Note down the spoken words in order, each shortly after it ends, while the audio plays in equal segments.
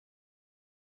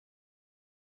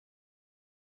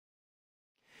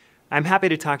I'm happy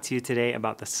to talk to you today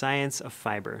about the science of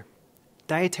fiber.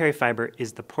 Dietary fiber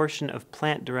is the portion of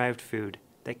plant-derived food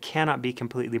that cannot be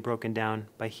completely broken down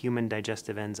by human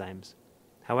digestive enzymes.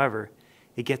 However,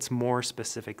 it gets more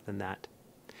specific than that.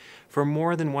 For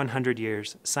more than 100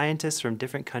 years, scientists from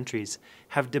different countries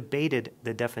have debated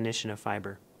the definition of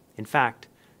fiber. In fact,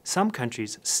 some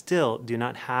countries still do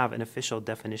not have an official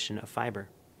definition of fiber.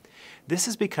 This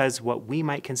is because what we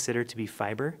might consider to be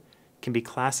fiber can be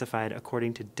classified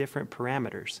according to different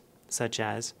parameters, such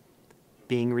as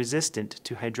being resistant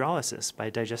to hydrolysis by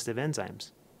digestive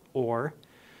enzymes, or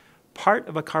part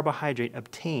of a carbohydrate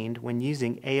obtained when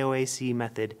using AOAC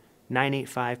method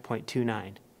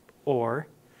 985.29, or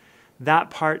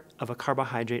that part of a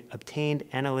carbohydrate obtained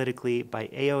analytically by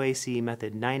AOAC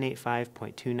method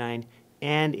 985.29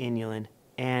 and inulin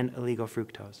and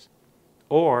oligofructose,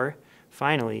 or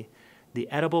finally, the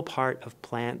edible part of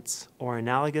plants or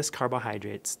analogous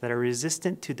carbohydrates that are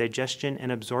resistant to digestion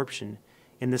and absorption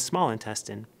in the small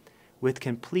intestine with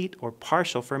complete or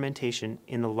partial fermentation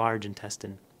in the large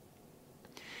intestine.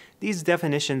 These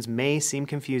definitions may seem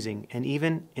confusing and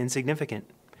even insignificant,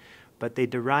 but they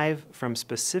derive from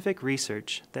specific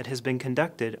research that has been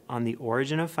conducted on the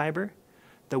origin of fiber,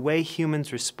 the way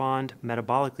humans respond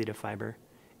metabolically to fiber,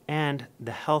 and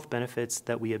the health benefits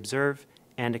that we observe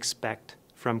and expect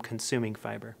from consuming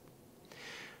fiber.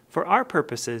 For our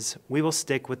purposes, we will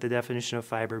stick with the definition of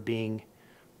fiber being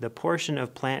the portion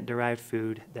of plant-derived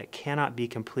food that cannot be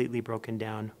completely broken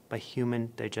down by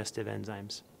human digestive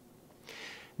enzymes.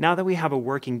 Now that we have a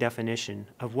working definition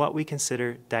of what we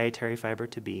consider dietary fiber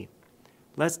to be,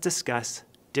 let's discuss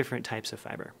different types of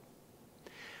fiber.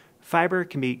 Fiber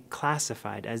can be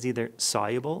classified as either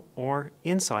soluble or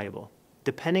insoluble,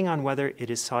 depending on whether it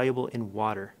is soluble in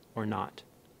water or not.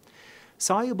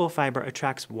 Soluble fiber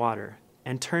attracts water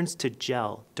and turns to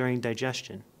gel during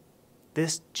digestion.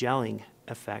 This gelling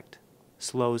effect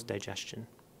slows digestion.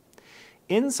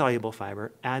 Insoluble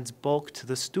fiber adds bulk to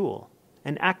the stool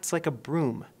and acts like a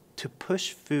broom to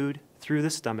push food through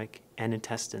the stomach and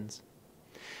intestines.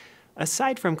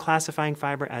 Aside from classifying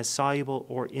fiber as soluble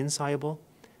or insoluble,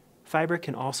 fiber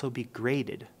can also be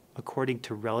graded according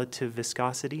to relative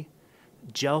viscosity,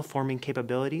 gel-forming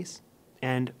capabilities,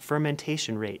 and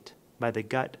fermentation rate by the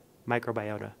gut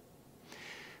microbiota.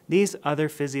 These other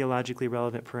physiologically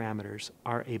relevant parameters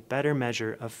are a better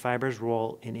measure of fiber's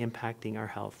role in impacting our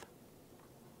health.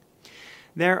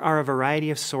 There are a variety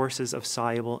of sources of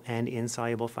soluble and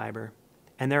insoluble fiber,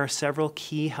 and there are several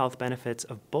key health benefits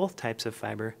of both types of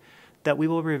fiber that we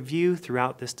will review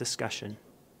throughout this discussion.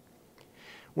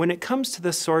 When it comes to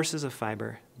the sources of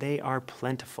fiber, they are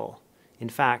plentiful. In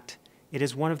fact, it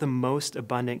is one of the most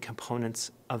abundant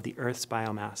components of the Earth's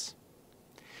biomass.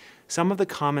 Some of the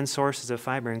common sources of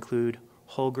fiber include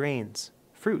whole grains,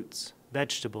 fruits,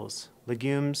 vegetables,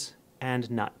 legumes,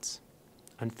 and nuts.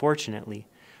 Unfortunately,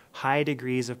 high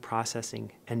degrees of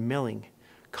processing and milling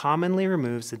commonly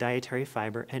removes the dietary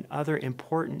fiber and other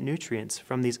important nutrients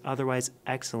from these otherwise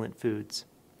excellent foods.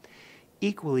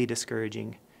 Equally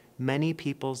discouraging, many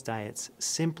people's diets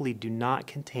simply do not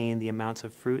contain the amounts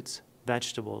of fruits,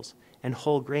 vegetables, and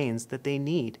whole grains that they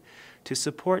need to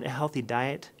support a healthy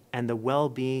diet and the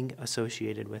well-being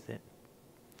associated with it.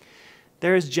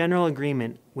 There is general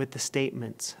agreement with the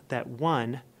statements that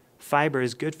 1, fiber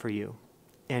is good for you,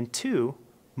 and 2,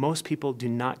 most people do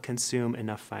not consume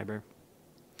enough fiber.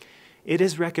 It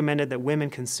is recommended that women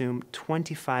consume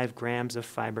 25 grams of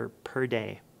fiber per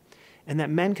day, and that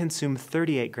men consume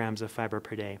 38 grams of fiber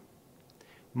per day.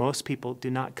 Most people do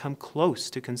not come close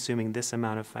to consuming this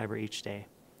amount of fiber each day.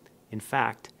 In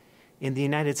fact, in the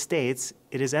United States,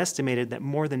 it is estimated that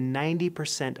more than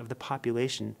 90% of the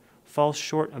population falls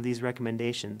short of these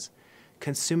recommendations,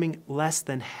 consuming less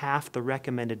than half the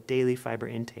recommended daily fiber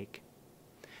intake.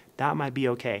 That might be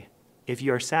okay if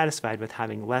you are satisfied with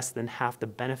having less than half the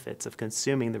benefits of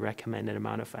consuming the recommended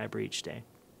amount of fiber each day.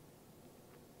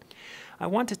 I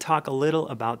want to talk a little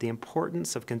about the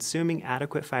importance of consuming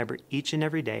adequate fiber each and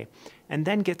every day, and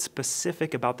then get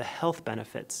specific about the health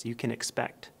benefits you can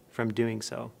expect from doing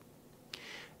so.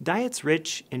 Diets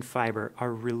rich in fiber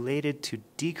are related to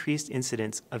decreased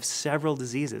incidence of several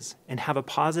diseases and have a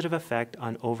positive effect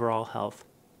on overall health.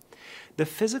 The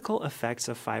physical effects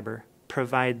of fiber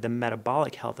provide the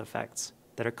metabolic health effects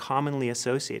that are commonly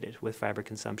associated with fiber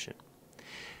consumption.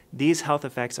 These health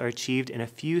effects are achieved in a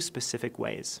few specific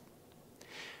ways.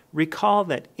 Recall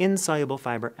that insoluble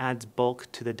fiber adds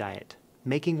bulk to the diet,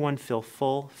 making one feel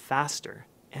full faster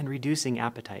and reducing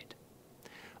appetite.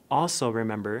 Also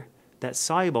remember that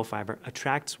soluble fiber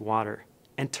attracts water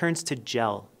and turns to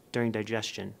gel during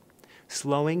digestion,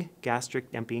 slowing gastric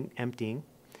emptying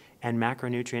and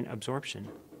macronutrient absorption.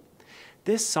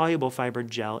 This soluble fiber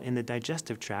gel in the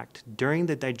digestive tract during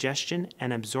the digestion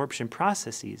and absorption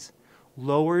processes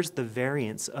lowers the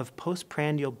variance of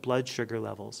postprandial blood sugar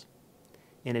levels.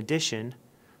 In addition,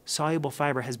 soluble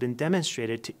fiber has been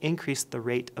demonstrated to increase the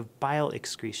rate of bile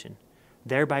excretion,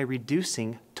 thereby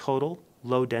reducing total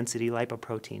low-density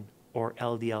lipoprotein, or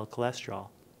LDL cholesterol.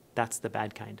 That's the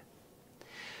bad kind.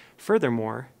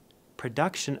 Furthermore,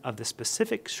 production of the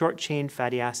specific short-chain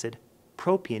fatty acid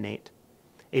propionate,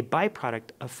 a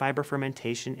byproduct of fiber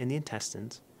fermentation in the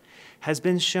intestines, has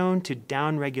been shown to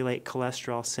downregulate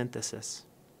cholesterol synthesis.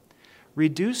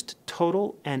 Reduced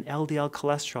total and LDL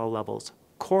cholesterol levels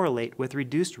correlate with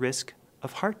reduced risk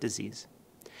of heart disease.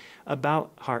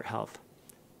 About heart health,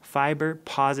 fiber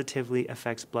positively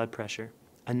affects blood pressure,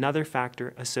 another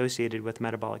factor associated with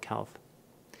metabolic health.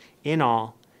 In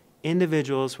all,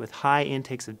 individuals with high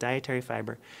intakes of dietary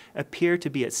fiber appear to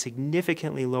be at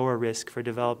significantly lower risk for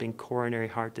developing coronary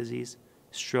heart disease,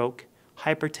 stroke,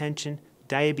 hypertension,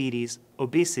 diabetes,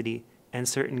 obesity, and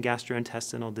certain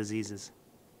gastrointestinal diseases.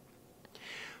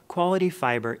 Quality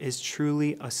fiber is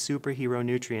truly a superhero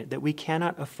nutrient that we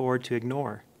cannot afford to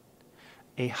ignore.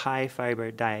 A high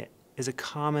fiber diet is a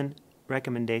common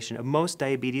recommendation of most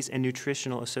diabetes and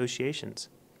nutritional associations,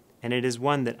 and it is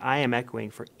one that I am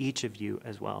echoing for each of you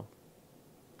as well.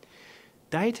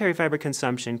 Dietary fiber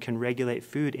consumption can regulate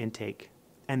food intake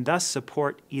and thus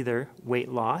support either weight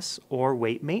loss or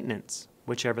weight maintenance,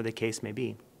 whichever the case may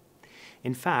be.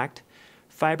 In fact,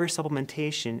 fiber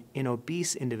supplementation in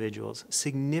obese individuals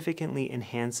significantly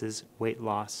enhances weight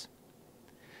loss.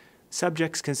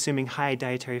 Subjects consuming high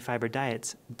dietary fiber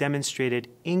diets demonstrated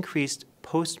increased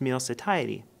post-meal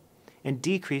satiety and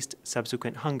decreased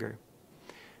subsequent hunger.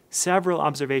 Several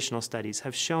observational studies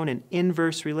have shown an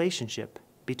inverse relationship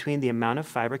between the amount of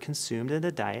fiber consumed in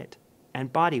the diet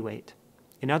and body weight.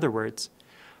 In other words,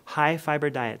 high fiber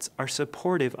diets are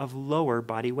supportive of lower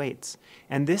body weights,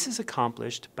 and this is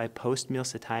accomplished by post-meal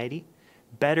satiety,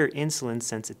 better insulin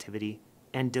sensitivity,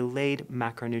 and delayed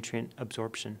macronutrient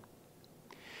absorption.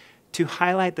 To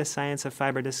highlight the science of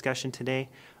fiber discussion today,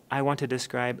 I want to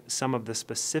describe some of the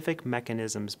specific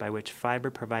mechanisms by which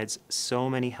fiber provides so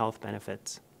many health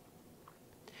benefits.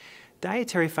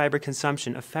 Dietary fiber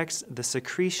consumption affects the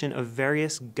secretion of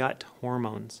various gut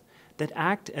hormones that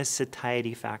act as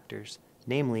satiety factors,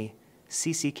 namely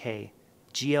CCK,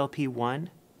 GLP-1,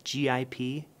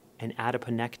 GIP, and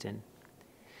adiponectin.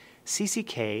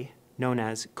 CCK, known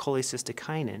as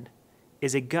cholecystokinin,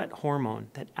 is a gut hormone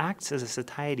that acts as a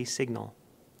satiety signal.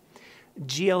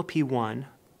 GLP-1,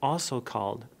 also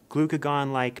called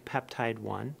glucagon-like peptide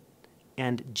 1,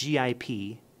 and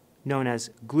GIP, known as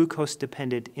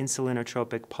glucose-dependent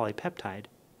insulinotropic polypeptide,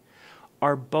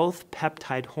 are both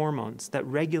peptide hormones that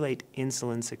regulate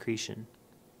insulin secretion.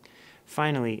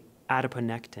 Finally,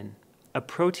 adiponectin, a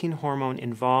protein hormone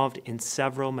involved in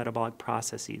several metabolic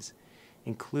processes,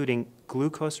 including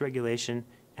glucose regulation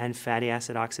and fatty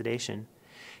acid oxidation,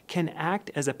 can act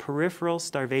as a peripheral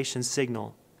starvation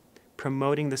signal,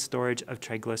 promoting the storage of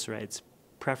triglycerides,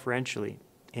 preferentially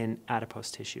in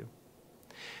adipose tissue.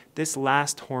 This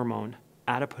last hormone,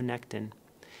 adiponectin,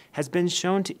 has been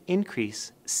shown to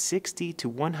increase 60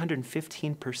 to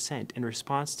 115% in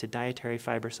response to dietary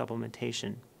fiber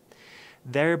supplementation,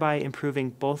 thereby improving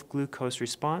both glucose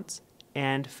response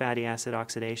and fatty acid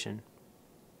oxidation.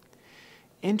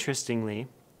 Interestingly,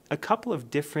 a couple of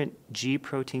different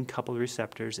G-protein coupled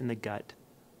receptors in the gut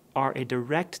are a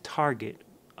direct target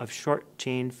of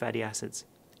short-chain fatty acids,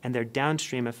 and their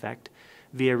downstream effect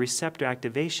via receptor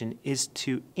activation is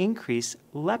to increase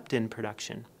leptin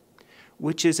production,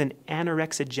 which is an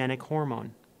anorexigenic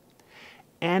hormone.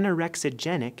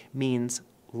 Anorexigenic means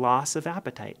loss of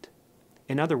appetite.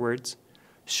 In other words,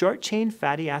 short-chain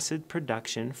fatty acid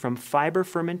production from fiber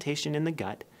fermentation in the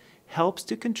gut helps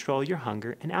to control your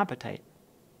hunger and appetite.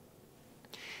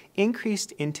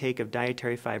 Increased intake of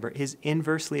dietary fiber is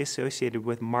inversely associated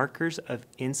with markers of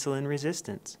insulin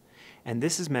resistance, and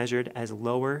this is measured as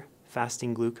lower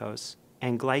fasting glucose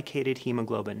and glycated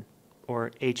hemoglobin,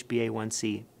 or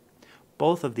HbA1c,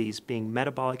 both of these being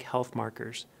metabolic health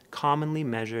markers commonly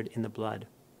measured in the blood.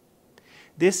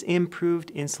 This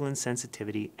improved insulin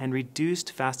sensitivity and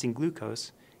reduced fasting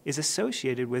glucose is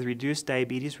associated with reduced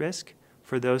diabetes risk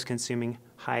for those consuming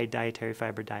high dietary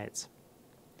fiber diets.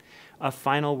 A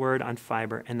final word on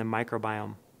fiber and the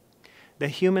microbiome. The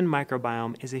human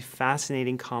microbiome is a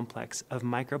fascinating complex of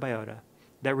microbiota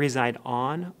that reside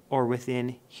on or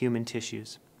within human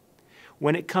tissues.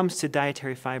 When it comes to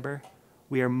dietary fiber,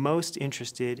 we are most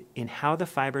interested in how the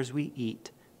fibers we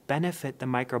eat benefit the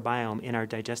microbiome in our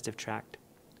digestive tract.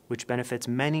 which benefits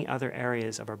many other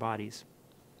areas of our bodies.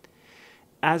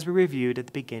 As we reviewed at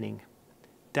the beginning,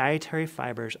 dietary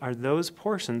fibers are those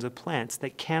portions of plants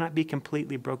that cannot be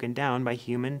completely broken down by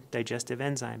human digestive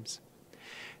enzymes.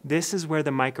 This is where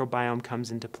the microbiome comes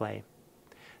into play.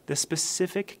 The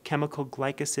specific chemical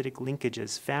glycosidic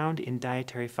linkages found in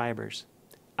dietary fibers,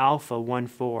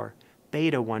 alpha-1,4,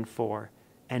 beta-1,4,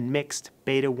 and mixed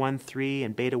beta-1,3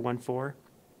 and beta-1,4,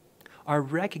 are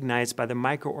recognized by the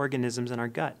microorganisms in our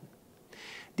gut.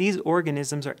 These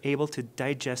organisms are able to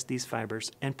digest these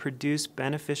fibers and produce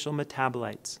beneficial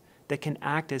metabolites that can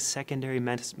act as secondary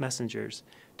messengers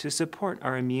to support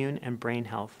our immune and brain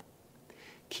health.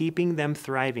 Keeping them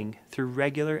thriving through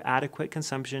regular, adequate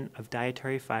consumption of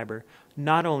dietary fiber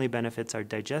not only benefits our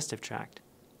digestive tract,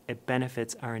 it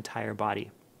benefits our entire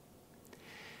body.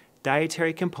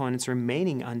 Dietary components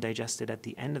remaining undigested at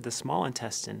the end of the small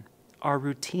intestine are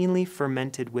routinely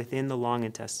fermented within the long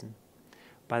intestine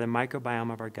by the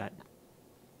microbiome of our gut.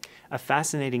 A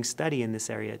fascinating study in this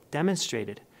area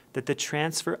demonstrated that the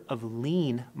transfer of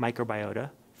lean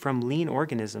microbiota from lean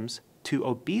organisms to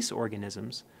obese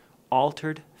organisms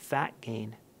altered fat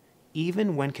gain,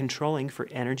 even when controlling for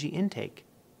energy intake.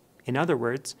 In other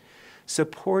words,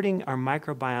 supporting our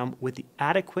microbiome with the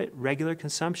adequate regular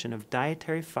consumption of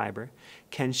dietary fiber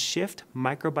can shift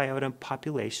microbiota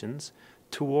populations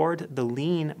toward the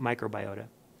lean microbiota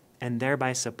and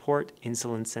thereby support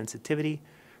insulin sensitivity,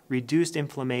 reduced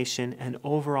inflammation, and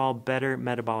overall better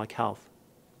metabolic health.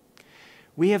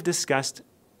 We have discussed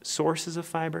sources of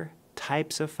fiber,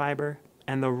 types of fiber,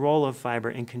 and the role of fiber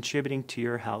in contributing to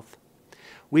your health.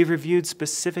 We've reviewed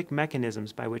specific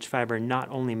mechanisms by which fiber not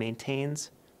only maintains,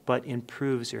 but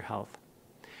improves your health.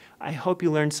 I hope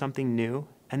you learned something new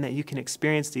and that you can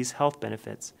experience these health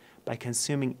benefits by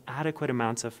consuming adequate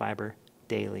amounts of fiber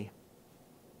daily.